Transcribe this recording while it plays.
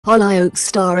Hollyoaks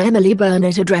star Emily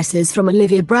Burnett addresses from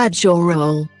Olivia Bradshaw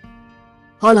role.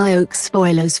 Hollyoaks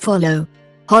spoilers follow.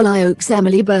 Hollyoaks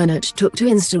Emily Burnett took to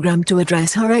Instagram to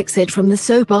address her exit from the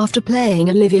soap after playing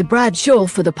Olivia Bradshaw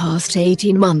for the past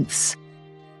 18 months.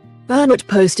 Burnett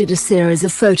posted a series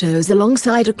of photos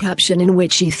alongside a caption in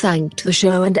which she thanked the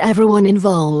show and everyone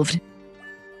involved.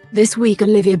 This week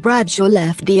Olivia Bradshaw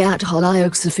left the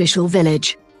 @Hollyoaks official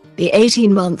village. The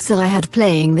 18 months I had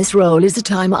playing this role is a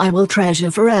time I will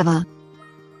treasure forever.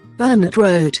 Burnett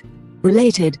wrote.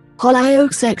 Related,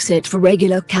 Hollyoaks exit for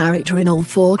regular character in all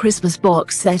 4 Christmas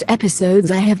box set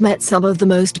episodes. I have met some of the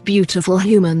most beautiful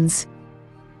humans.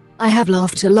 I have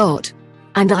laughed a lot.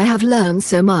 And I have learned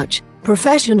so much,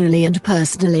 professionally and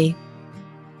personally.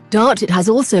 It has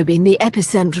also been the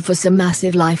epicenter for some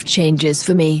massive life changes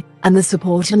for me, and the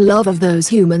support and love of those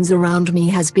humans around me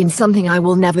has been something I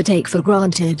will never take for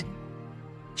granted.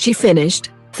 She finished,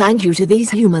 thank you to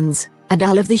these humans, and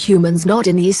all of the humans not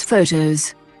in these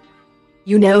photos.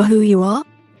 You know who you are?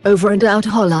 Over and out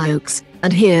Hollyoaks,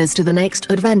 and here's to the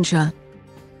next adventure.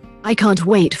 I can't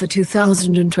wait for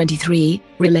 2023.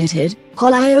 Related,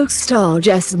 Hollyoaks star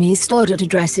Jessamine Stoddard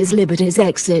addresses Liberty's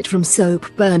exit from soap.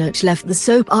 Burnett left the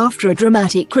soap after a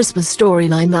dramatic Christmas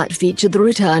storyline that featured the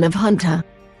return of Hunter.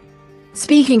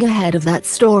 Speaking ahead of that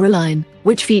storyline,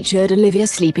 which featured Olivia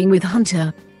sleeping with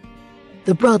Hunter,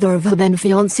 the brother of her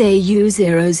then-fiancé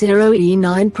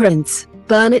U00E9 Prince,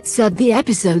 Burnett said the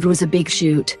episode was a big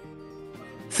shoot.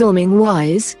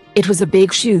 Filming-wise, it was a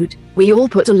big shoot, we all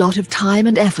put a lot of time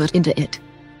and effort into it.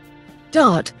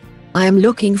 I am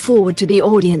looking forward to the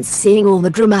audience seeing all the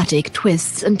dramatic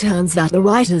twists and turns that the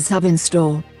writers have in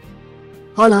store.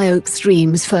 Hollyoaks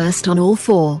streams first on all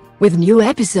 4, with new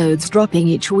episodes dropping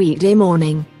each weekday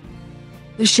morning.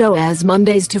 The show airs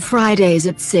Mondays to Fridays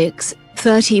at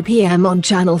 6:30 p.m. on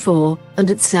Channel 4, and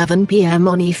at 7 p.m.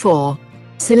 on E4.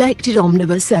 Selected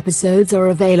omnibus episodes are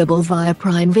available via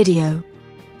Prime Video.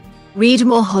 Read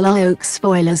more Hollyoaks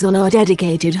spoilers on our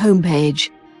dedicated homepage.